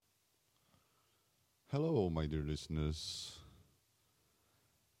Hello, my dear listeners.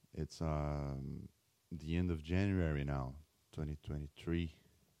 It's the end of January now, 2023.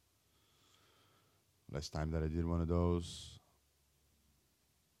 Last time that I did one of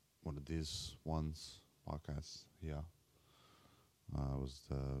these ones podcasts here, was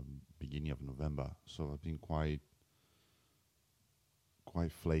the beginning of November. So I've been quite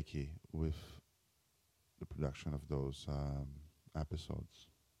flaky with the production of those episodes.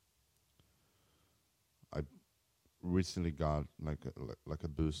 I recently got like a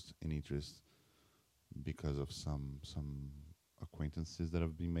boost in interest because of some acquaintances that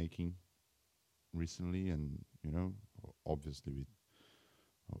I've been making recently, and obviously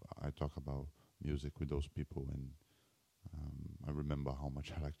I talk about music with those people, and I remember how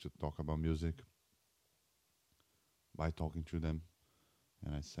much I like to talk about music by talking to them,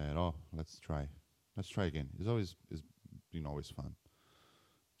 and I said, "Oh, let's try again." It's been always fun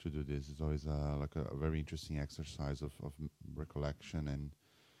to do this. It's always like a very interesting exercise of recollection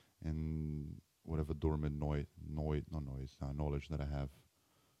and whatever dormant not noise, knowledge that I have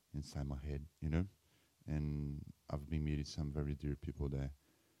inside my head, And I've been meeting some very dear people there.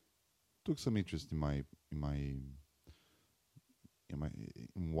 Took some interest in my in my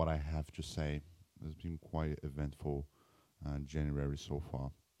in what I have to say. It's been quite eventful January so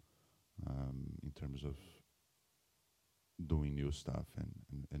far, in terms of doing new stuff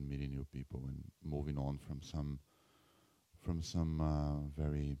and meeting new people and moving on from some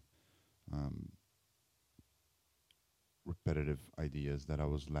very um, repetitive ideas that I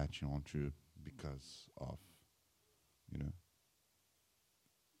was latching onto because of you know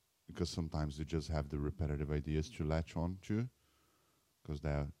because sometimes you just have the repetitive ideas to latch on to because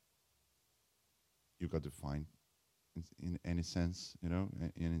that you got to find in any sense, in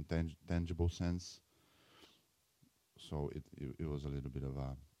intangible sense. So it was a little bit of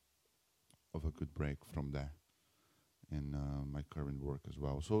a good break from that in my current work as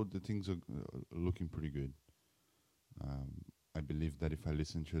well. So the things are looking pretty good. I believe that if I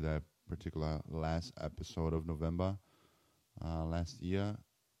listen to that particular last episode of November last year,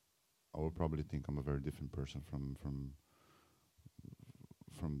 I will probably think I'm a very different person from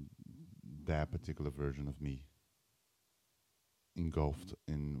that particular version of me, engulfed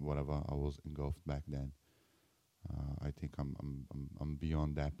in whatever I was engulfed back then. I think I'm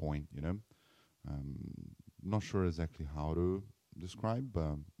beyond that point, Um, not sure exactly how to describe,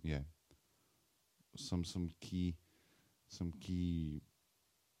 but yeah, some key some key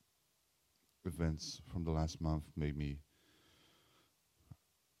events from the last month made me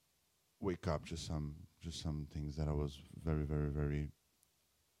wake up to some things that I was very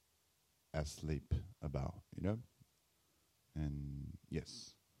asleep about, And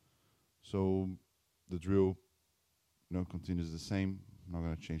yes, so the drill, continues the same. I'm not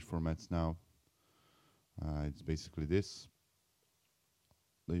gonna change formats now. It's basically this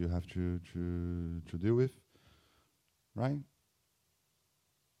that you have to deal with, right?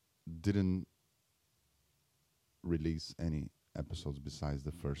 Didn't release any episodes besides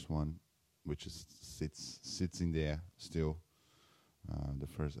the first one, which is sits in there still. The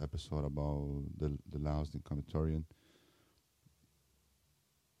first episode about the Laos in Comitorian.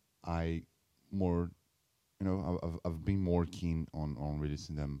 I more, I've been more keen on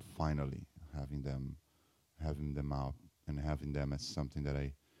releasing them finally, having them out and having them as something that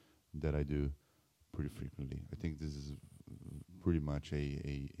I do pretty frequently. I think this is pretty much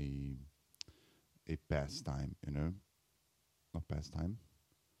a pastime, not pastime.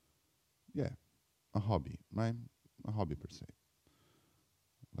 Yeah, a hobby, right? A hobby per se,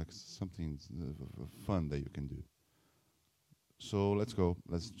 like something fun that you can do. So let's go.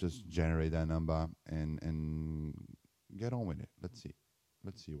 Let's just generate that number and get on with it. Let's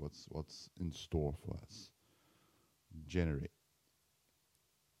see what's in store for us. Generate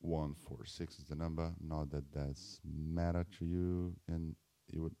 146 is the number. Not that that's matter to you, and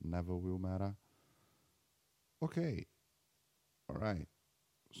it would never will matter. Okay, all right.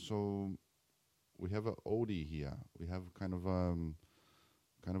 So we have a oldie here. We have kind of a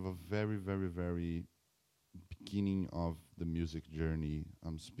very beginning of the music journey.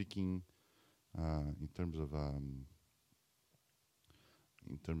 I'm speaking in terms of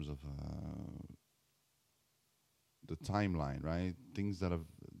the timeline, right? Things that have.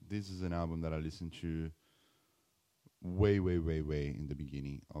 This is an album that I listened to way in the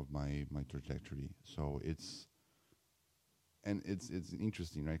beginning of my trajectory. So it's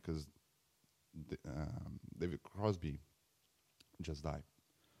interesting, right? Because David Crosby just died.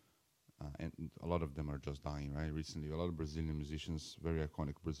 And a lot of them are just dying, right? Recently, a lot of Brazilian musicians, very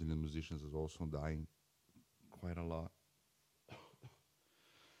iconic Brazilian musicians, is also dying quite a lot.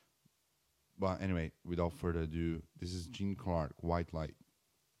 But anyway, without further ado, this is Gene Clark, White Light,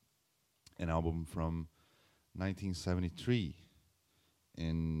 an album from 1973.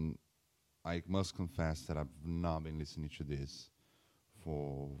 And I must confess that I've not been listening to this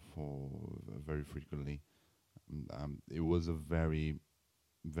for very frequently. It was a very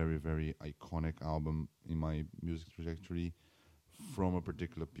iconic album in my music trajectory from a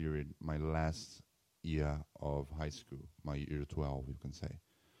particular period, my last year of high school, my year 12, you can say.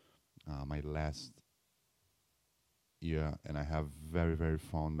 My last year, and I have very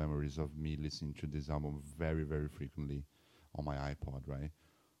fond memories of me listening to this album very frequently on my iPod, right?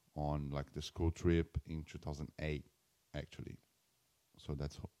 On like the school trip in 2008, actually. So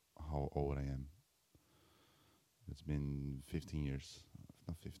that's how old I am. It's been 15 years,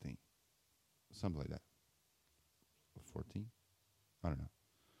 not 15, something like that. 14? I don't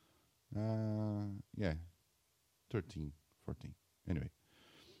know. Yeah, 13, 14. Anyway,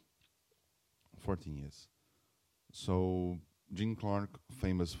 14 years. So Gene Clark,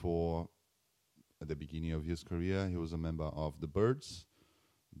 famous for at the beginning of his career, he was a member of the Byrds,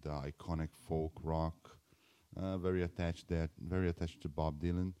 the iconic folk rock. Very attached to Bob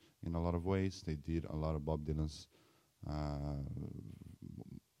Dylan in a lot of ways. They did a lot of Bob Dylan's uh,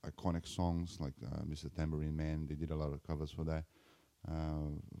 iconic songs, like Mr. Tambourine Man. They did a lot of covers for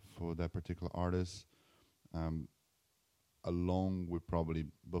that particular artist. Um, Along with probably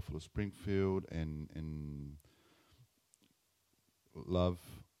Buffalo Springfield and Love,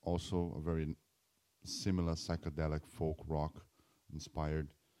 also a very similar psychedelic folk rock inspired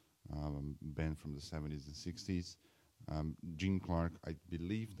band from the 70s and 60s. Gene Clark, I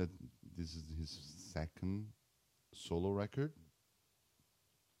believe that this is his second solo record,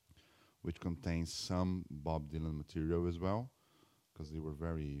 which contains some Bob Dylan material as well, because they were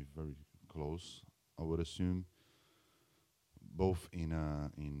very close, I would assume. Both in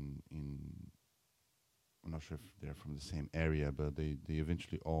I'm not sure if they're from the same area, but they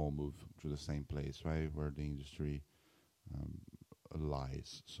eventually all move to the same place, right, where the industry um,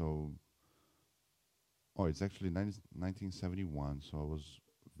 lies. So, oh, it's actually 1971. So I was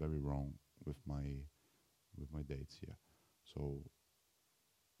very wrong with my dates here. So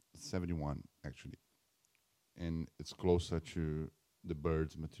 71 actually, and it's closer to the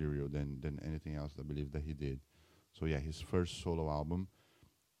Birds material than anything else I believe that he did. So yeah, his first solo album,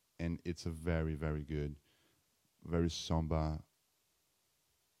 and it's a very good, very somber,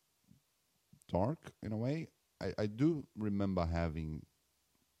 dark in a way. I do remember having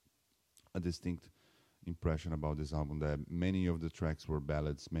a distinct impression about this album that many of the tracks were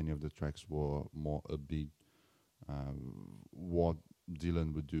ballads, many of the tracks were more upbeat, uh, what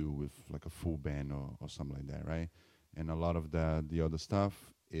Dylan would do with like a full band or something like that, right? And a lot of the other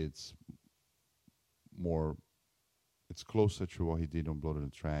stuff, more, it's closer to what he did on Blood on the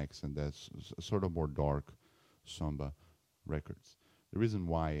Tracks, and that's sort of more dark, somber records. The reason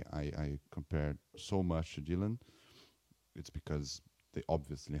why I compared so much to Dylan, it's because they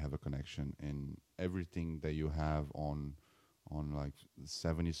obviously have a connection, and everything that you have on like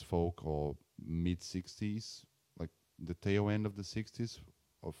 70s folk or mid 60s, like the tail end of the 60s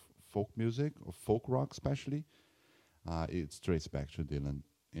of folk music, or folk rock especially, it's traced back to Dylan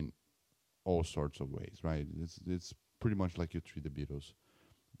in all sorts of ways, right? It's pretty much like you treat the Beatles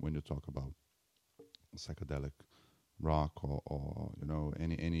when you talk about psychedelic rock, or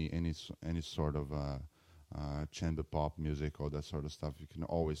any sort of chamber pop music or that sort of stuff. You can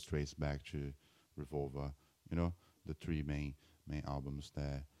always trace back to Revolver, the three main albums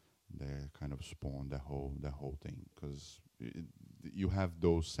that kind of spawned the whole thing, because you have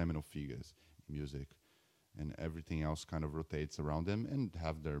those seminal figures in music, and everything else kind of rotates around them and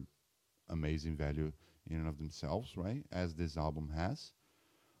have their amazing value in and of themselves, right? As this album has,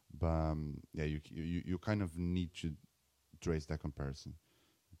 but yeah, you kind of need to trace that comparison,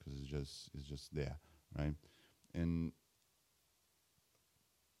 because it's just there, right? And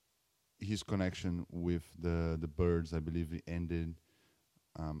his connection with the Birds, I believe, it ended.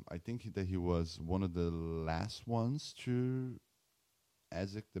 I think that he was one of the last ones to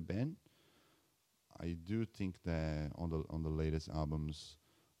exit the band. I do think that on the latest albums,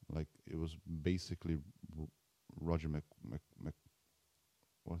 like it was basically Roger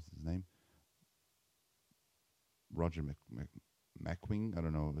what's his name? Roger McQueen. I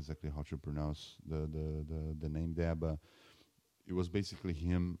don't know exactly how to pronounce the name there, but it was basically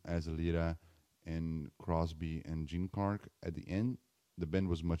him as a leader, and Crosby and Gene Clark at the end. The band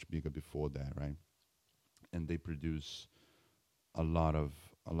was much bigger before that, right? And they produce a lot of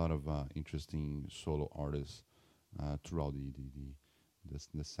interesting solo artists throughout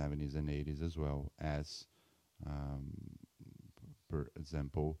the 70s and 80s, as well as, um, for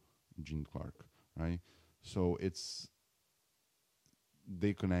example, Gene Clark, right? So it's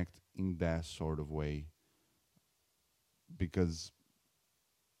they connect in that sort of way because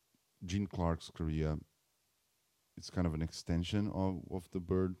Gene Clark's career it's kind of an extension of the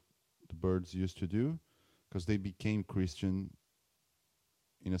birds used to do because they became Christian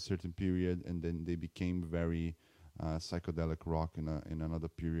in a certain period and then they became very psychedelic rock in another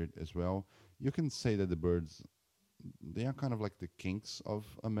period as well. You can say that the birds they are kind of like the Kinks of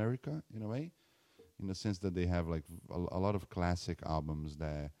America in a way, in the sense that they have like a lot of classic albums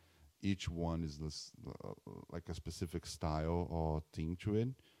that each one is like a specific style or thing to it.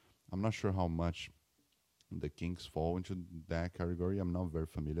 I'm not sure how much the Kinks fall into that category. I'm not very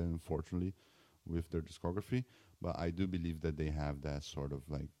familiar, unfortunately, with their discography, but I do believe that they have that sort of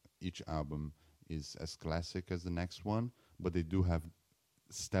like each album is as classic as the next one, but they do have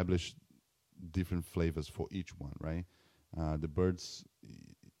established different flavors for each one, right? The Birds,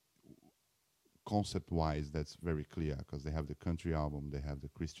 concept wise, that's very clear because they have the country album, they have the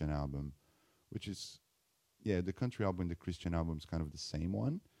Christian album, which is, yeah, the country album and the Christian album is kind of the same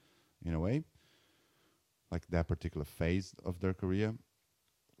one in a way, like that particular phase of their career.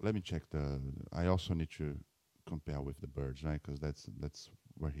 Let me check the. I also need to compare with the Birds, right? Because that's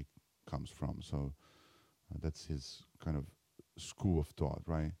where he comes from. So that's his kind of school of thought,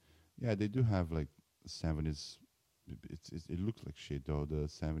 right? Yeah, they do have like 70s. It looks like shit though. The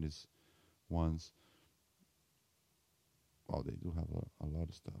 70s ones. Oh, they do have a lot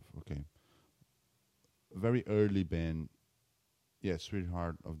of stuff. Okay, very early band. Yeah,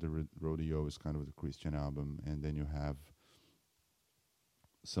 Sweetheart of the Rodeo is kind of the Christian album, and then you have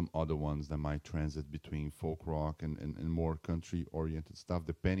some other ones that might transit between folk rock and more country oriented stuff,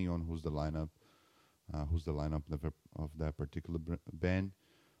 depending on who's the lineup of that particular band.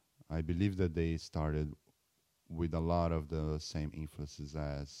 I believe that they started with a lot of the same influences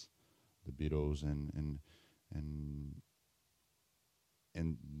as the Beatles and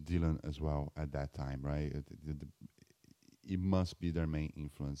and Dylan as well at that time, right? It must be their main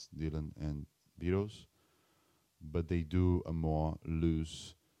influence, Dylan and Beatles, but they do a more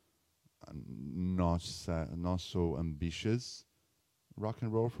loose, not so ambitious rock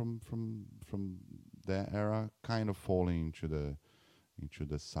and roll from that era, kind of falling into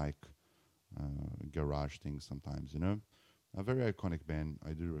the psych garage thing sometimes, you know. A very iconic band.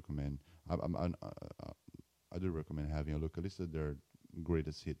 I do recommend. I do recommend having a look at least at their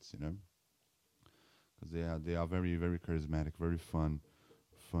greatest hits, you know, because they are very very charismatic, very fun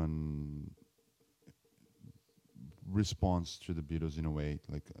response to the Beatles in a way.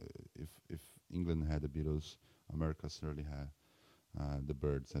 Like if England had the Beatles, America certainly had the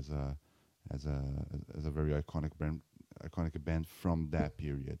Birds as a as a very iconic band from that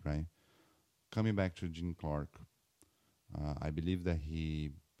period, right? Coming back to Gene Clark, I believe that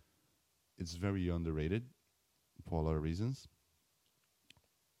he it's very underrated for a lot of reasons.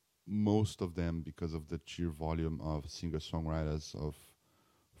 Most of them because of the sheer volume of singer-songwriters of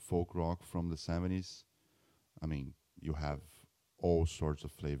folk rock from the 70s. I mean, you have all sorts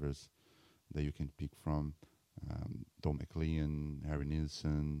of flavors that you can pick from. Don McLean, Harry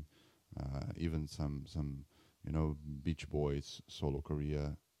Nilsson, even some Beach Boys solo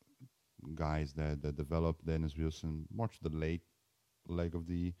career guys that developed. Dennis Wilson, more to the late leg of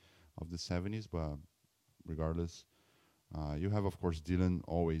the 70s, but regardless, you have of course Dylan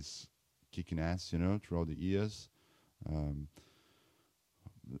always kicking ass, you know, throughout the years. Um,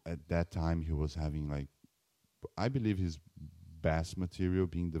 at that time, he was having like I believe his best material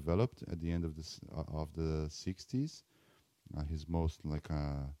being developed at the end of the 60s. His most like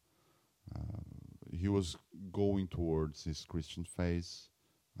he was going towards his Christian phase.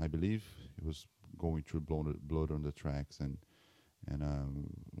 I believe he was going through blood on the tracks and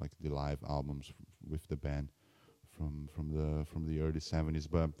like the live albums with the band from the early 70s.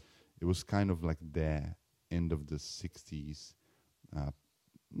 But it was kind of like the end of the 60s. Uh,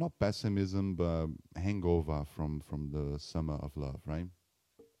 Not pessimism, but hangover from the summer of love, right?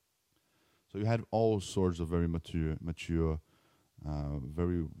 So you had all sorts of very mature,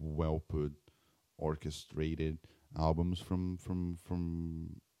 very well put, orchestrated albums from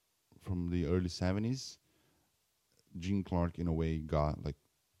the early 70s. Gene Clark, in a way, got like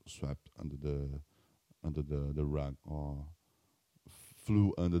swept under the rug or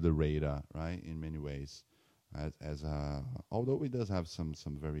flew under the radar, right? In many ways, as although he does have some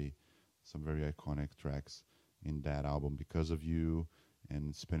very iconic tracks in that album, Because of You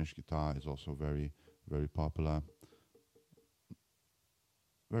and Spanish Guitar is also very popular,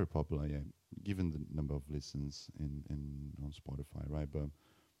 very popular. Yeah, given the number of listens in on Spotify, right? But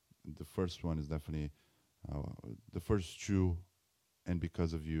the first one is definitely the first two, and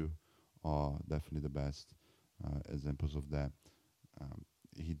Because of You are definitely the best examples of that. Um,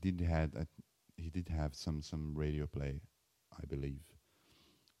 he did had he did have some radio play, I believe.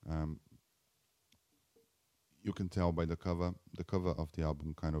 Um, you can tell by the cover. The cover of the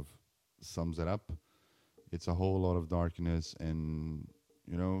album kind of sums it up. It's a whole lot of darkness, and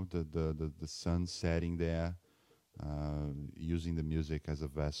the sun setting there, using the music as a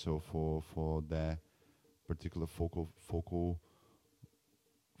vessel for that particular focal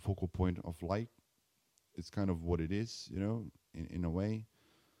point of light. It's kind of what it is, in a way.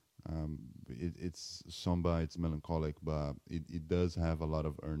 It's somber, it's melancholic, but it does have a lot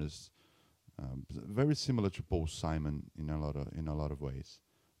of earnest, very similar to Paul Simon in a lot of ways,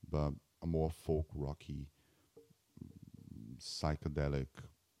 but a more folk rocky, psychedelic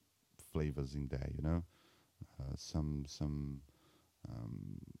flavors in there. Some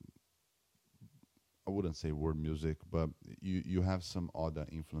um, I wouldn't say word music, but you have some other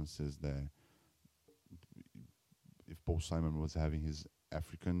influences there. If Paul Simon was having his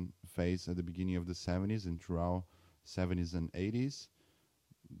African phase at the beginning of the 70s and throughout 70s and 80s,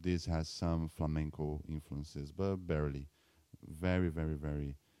 this has some flamenco influences, but barely. Very, very,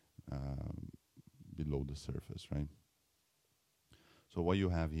 very um, below the surface, right? So what you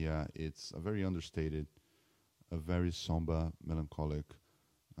have here, it's a very understated, a very somber, melancholic,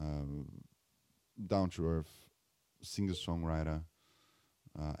 um, down to earth singer songwriter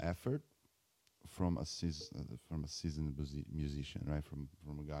effort from from a seasoned musician, right?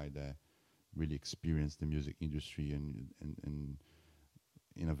 From a guy that really experienced the music industry and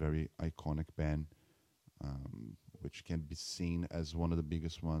in a very iconic band, which can be seen as one of the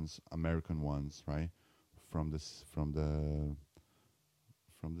biggest ones, American ones, right? From this from the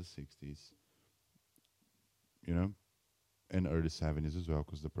 60s, you know, and early 70s as well,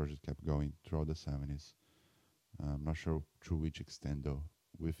 because the project kept going throughout the 70s. I'm not sure to which extent though,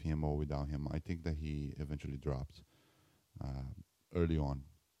 with him or without him. I think that he eventually dropped uh, early on,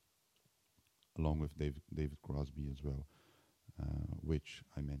 along with David Crosby as well, which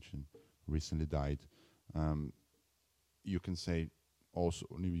I mentioned recently died. Um, you can say also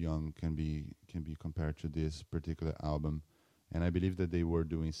Neil Young can be compared to this particular album, and I believe that they were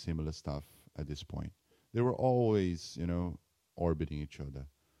doing similar stuff at this point. They were always, orbiting each other,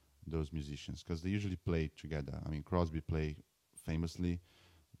 those musicians, because they usually played together. I mean, Crosby played famously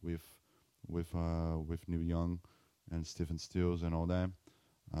with with Neil Young and Stephen Stills and all that.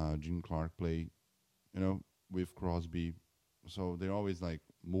 Gene Clark played, with Crosby. So they're always like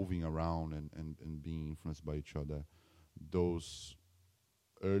moving around and being influenced by each other. Those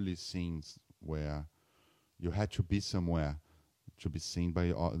early scenes where you had to be somewhere to be seen by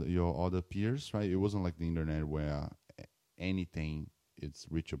your other peers, right? It wasn't like the internet where anything is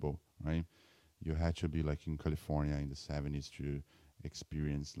reachable, right? You had to be like in California in the 70s to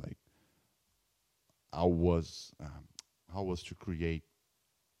experience like how was um, how was to create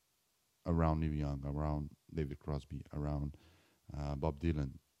around Neil Young, around David Crosby, around Bob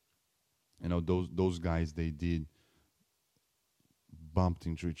Dylan. Those guys they did bumped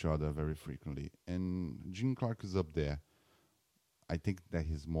into each other very frequently, and Gene Clark is up there. I think that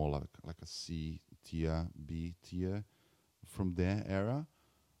he's more like a C tier, B tier from their era,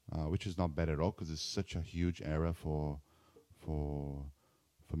 which is not bad at all because it's such a huge era for for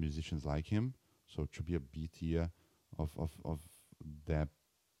musicians like him. So to be a B tier of that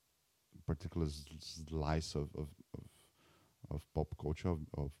particular slice of pop culture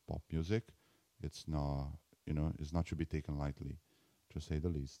of pop music, it's not it's not to be taken lightly, to say the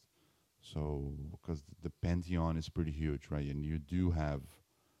least. So because the pantheon is pretty huge, right? And you do have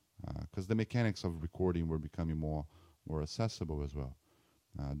because the mechanics of recording were becoming more accessible as well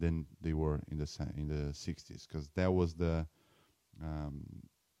than they were in in the 60s, because um,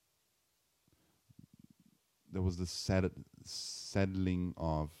 there was the settling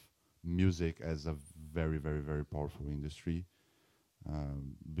of music as a very very very powerful industry.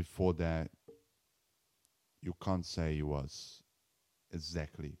 Before that, you can't say it was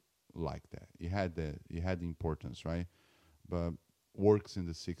exactly like that. It had the importance, right? But works in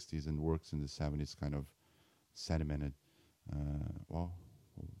the 60s and works in the 70s kind of sedimented. Well,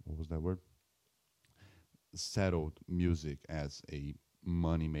 what was that word? Settled music as a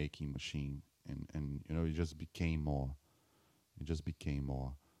money making machine, and it just became more. It just became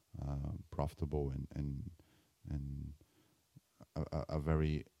more profitable and a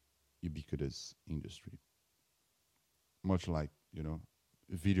very ubiquitous industry, much like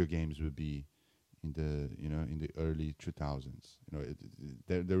video games would be in the in the early 2000s.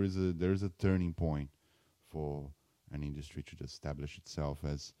 There is a turning point for an industry to establish itself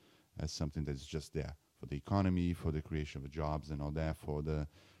as something that's just there for the economy, for the creation of jobs and all that,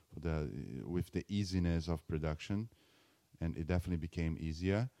 for the with the easiness of production, and it definitely became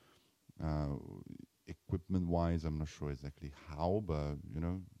easier. Uh, Equipment wise, I'm not sure exactly how, but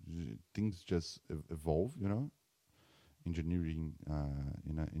things just evolve. Engineering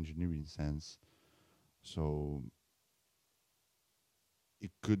in an engineering sense. So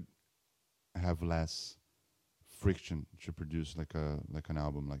it could have less friction to produce like an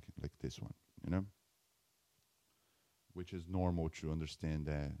album like this one, you know, which is normal to understand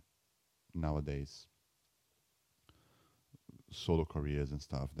that nowadays solo careers and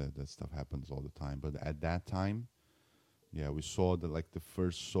stuff that stuff happens all the time. But at that time, yeah, we saw that like the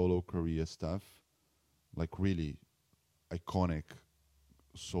first solo career stuff, like really iconic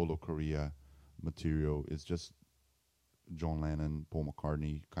solo career material is just John Lennon, Paul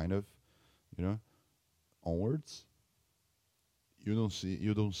McCartney, kind of, you know, onwards. You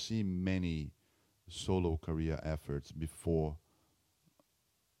don't see many solo career efforts before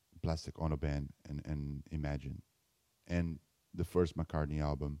Plastic Ono Band and Imagine, and the first McCartney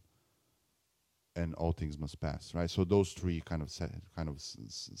album, and All Things Must Pass, right? So those three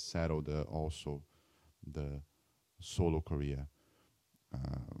settled also the solo career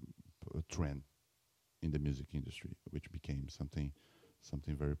trend in the music industry, which became something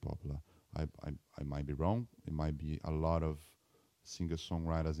very popular. I might be wrong. It might be a lot of singer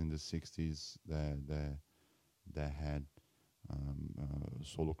songwriters in the '60s that had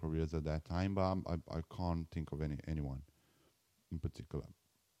solo careers at that time, but I can't think of anyone in particular.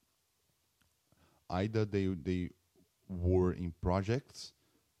 Either they were in projects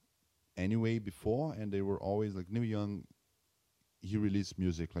anyway before, and they were always like Neil Young. He released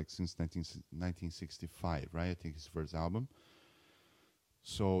music like since 1965, right? I think his first album.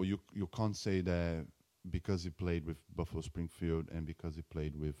 So you can't say that because he played with Buffalo Springfield and because he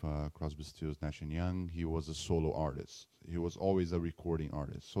played with Crosby, Stills, Nash and Young, he was a solo artist. He was always a recording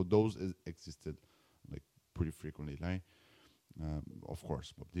artist. So those existed like pretty frequently, right? Of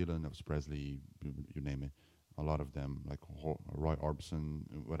course, Bob Dylan, Elvis Presley, you name it. A lot of them, like Roy Orbison,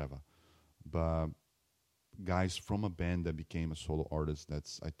 whatever. But guys from a band that became a solo artist, I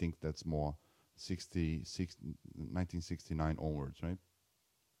think that's more 1969 onwards, right?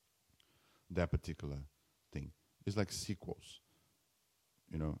 That particular thing. It's like sequels,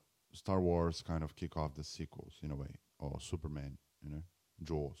 you know. Star Wars kind of kick off the sequels in a way, or Superman,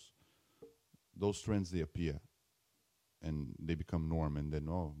 Jaws. Those trends they appear and they become norm, and then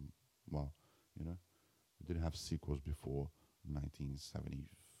well, we didn't have sequels before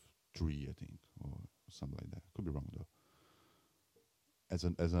 1973, I think, or something like that. Could be wrong though. As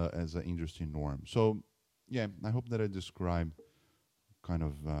an interesting norm. So yeah, I hope that I described kind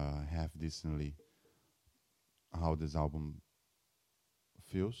of half decently how this album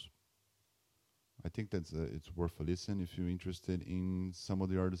feels. I think that's it's worth a listen if you're interested in some of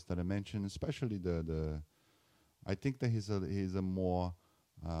the artists that I mentioned, especially the. I think that he's a more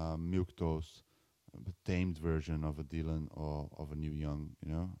milk toast, tamed version of a Dylan or of a Neil Young.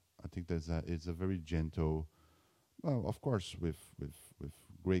 I think it's a very gentle. Well, of course, with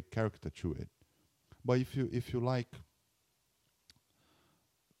great character to it. But if you like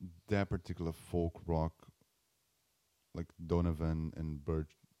that particular folk rock, like Donovan and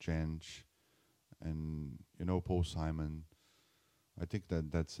Bert Jansch, and Paul Simon, I think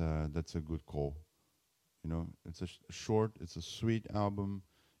that's a good call. It's a short, it's a sweet album.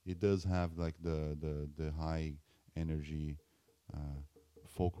 It does have like the high energy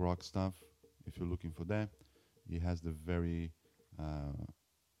folk rock stuff. If you're looking for that, it has the very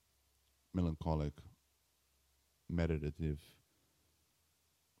melancholic, meditative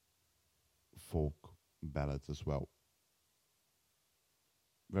folk ballads as well.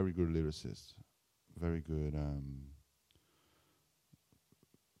 Very good lyricist, very good,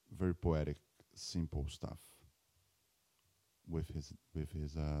 very poetic, simple stuff with his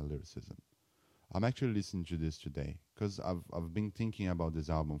lyricism. I'm actually listening to this today because I've been thinking about this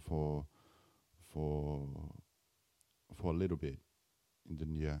album for for a little bit in the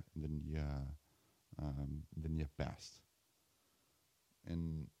near past,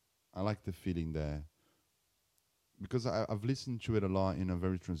 and I like the feeling that because I've listened to it a lot in a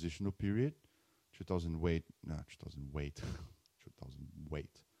very transitional period, 2000 wait, no 2000 wait, 2000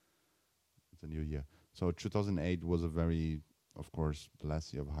 wait. It's a new year. So 2008 was a very, of course, the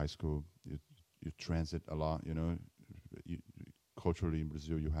last year of high school. You transit a lot, You, culturally in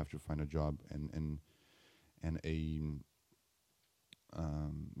Brazil, you have to find a job and a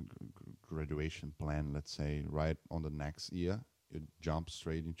graduation plan. Let's say right on the next year, you jump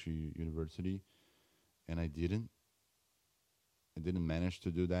straight into university, and I didn't. I didn't manage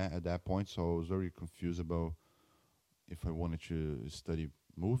to do that at that point, so I was very confused about if I wanted to study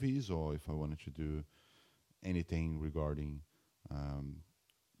movies or if I wanted to do anything regarding um,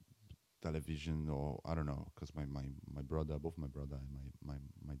 television or I don't know, because my brother, both my brother and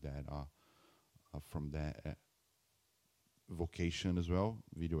my dad are from that vocation as well,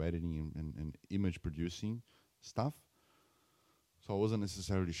 video editing and image producing stuff. So I wasn't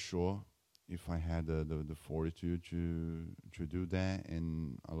necessarily sure if I had the fortitude to do that,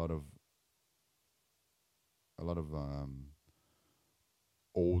 and a lot of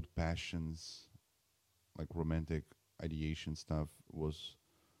old passions like romantic ideation stuff was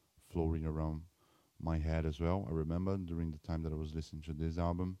floating around my head as well. I remember during the time that I was listening to this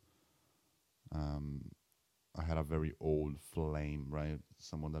album, um, I had a very old flame, right?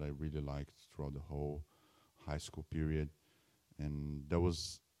 Someone that I really liked throughout the whole high school period, and that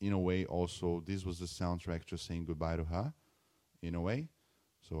was in a way also this was the soundtrack to saying goodbye to her, in a way.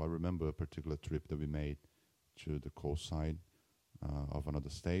 So I remember a particular trip that we made to the coast side of another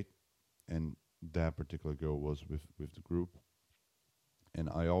state, and that particular girl was with the group, and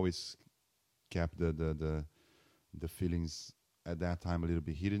I always kept the feelings at that time a little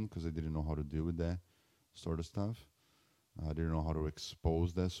bit hidden because I didn't know how to deal with that sort of stuff. I didn't know how to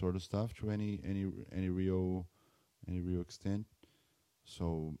expose that sort of stuff to any real extent.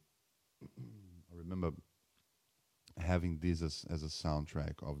 So I remember having this as a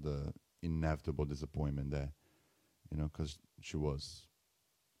soundtrack of the inevitable disappointment there, because she was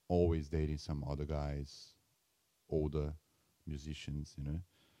always dating some other guys, older musicians.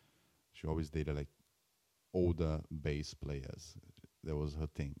 She always dated like older bass players. That was her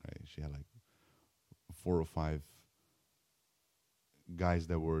thing, right? She had like four or five guys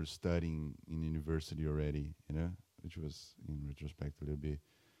that were studying in university already, which was in retrospect a little bit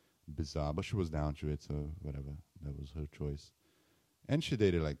bizarre, but she was down to it, so whatever. That was her choice. And she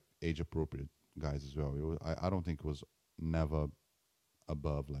dated like age appropriate guys as well. I don't think it was never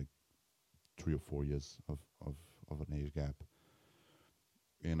above like 3 or 4 years of an age gap.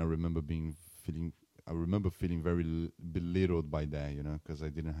 And I remember feeling very belittled by that, because I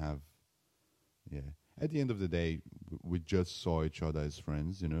didn't have, yeah. At the end of the day, we just saw each other as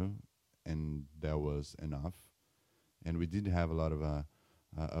friends, and that was enough. And we did have a lot of a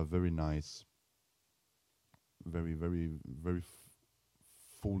very nice, very, very, very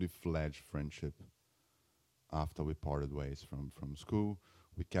fully fledged friendship after we parted ways from school.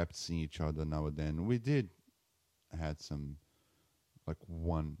 We kept seeing each other now and then. We did had some like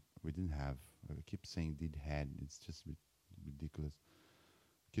one. We didn't have. I keep saying did had. It's just ridiculous.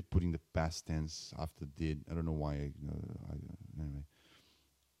 Keep putting the past tense after did. I don't know why. Anyway,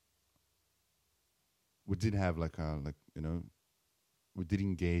 we did have we did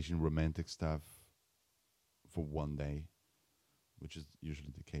engage in romantic stuff for one day, which is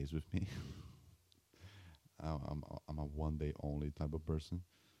usually the case with me. I'm a one day only type of person.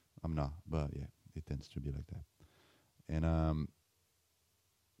 I'm not, but yeah, it tends to be like that. And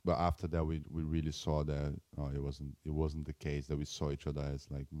but after that, we really saw that it wasn't the case that we saw each other as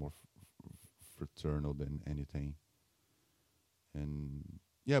like more fraternal than anything. And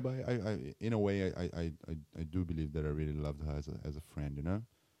yeah, but I in a way I do believe that I really loved her as a friend.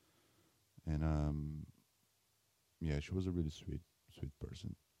 And yeah, she was a really sweet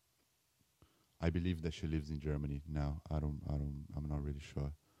person. I believe that she lives in Germany now. I'm not really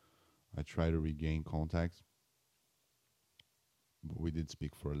sure. I try to regain contact. But we did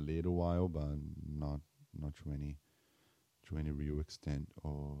speak for a little while, but not to any real extent.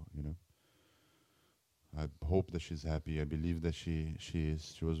 Or I hope that she's happy. I believe that she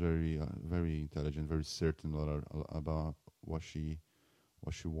is. She was very intelligent, very certain about what she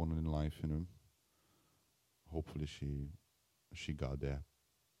wanted in life. Hopefully she got there.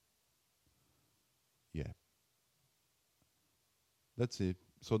 Yeah, that's it.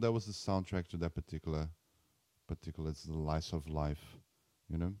 So that was the soundtrack to that particular. It's the lice of life.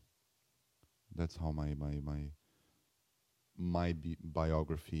 You know, that's how my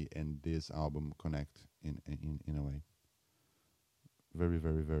biography and this album connect in a way. Very,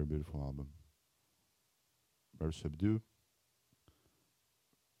 very, very beautiful album. Very subdued.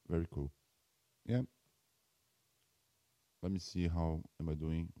 Very cool. Yeah. Let me see how am I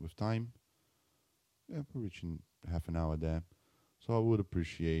doing with time. Yeah, we're reaching half an hour there. So I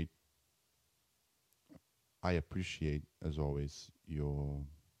appreciate as always you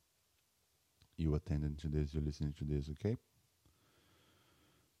attending to this, you listening to this. Okay.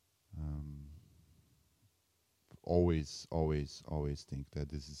 Um, always, always, always think that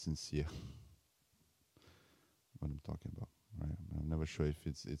this is sincere. What I'm talking about, right? I'm never sure if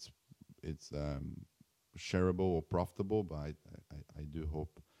it's shareable or profitable, but I do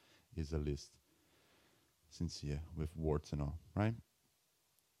hope is at least sincere with words and all, right?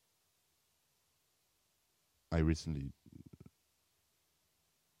 I recently,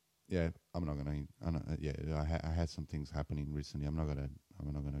 yeah, yeah, I had some things happening recently. I'm not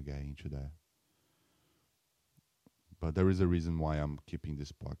gonna get into that. But there is a reason why I'm keeping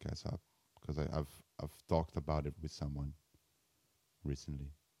this podcast up because I've talked about it with someone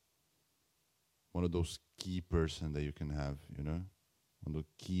recently. One of those key person that you can have, you know, one of the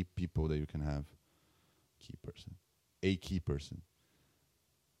key people that you can have. Key person, a key person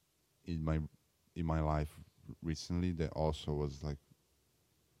in my life recently that also was like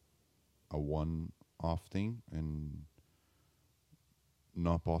a one-off thing and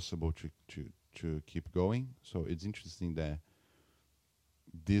not possible to keep going. So it's interesting that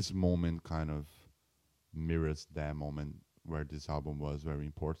this moment kind of mirrors that moment where this album was very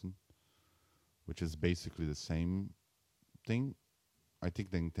important, which is basically the same thing. I think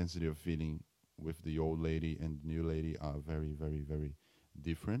the intensity of feeling with the old lady and the new lady are very, very, very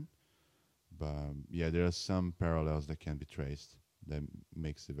different. But yeah, there are some parallels that can be traced that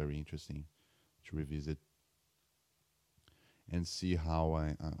makes it very interesting to revisit and see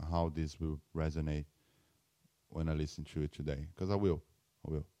how this will resonate when I listen to it today. Because I will,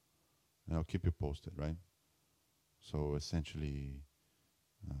 and I'll keep you posted, right? So essentially,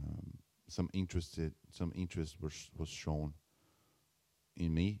 um, some interest was shown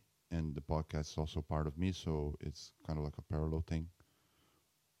in me, and the podcast is also part of me. So it's kind of like a parallel thing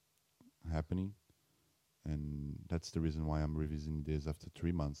happening, and that's the reason why I'm revisiting this after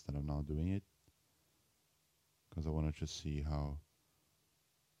 3 months that I'm now doing it, because I want to just see how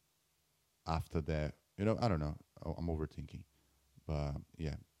after that, I don't know, I'm overthinking, but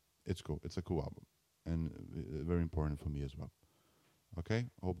yeah, it's cool. It's a cool album, and very important for me as well. Okay,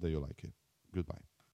 hope that you like it. Goodbye.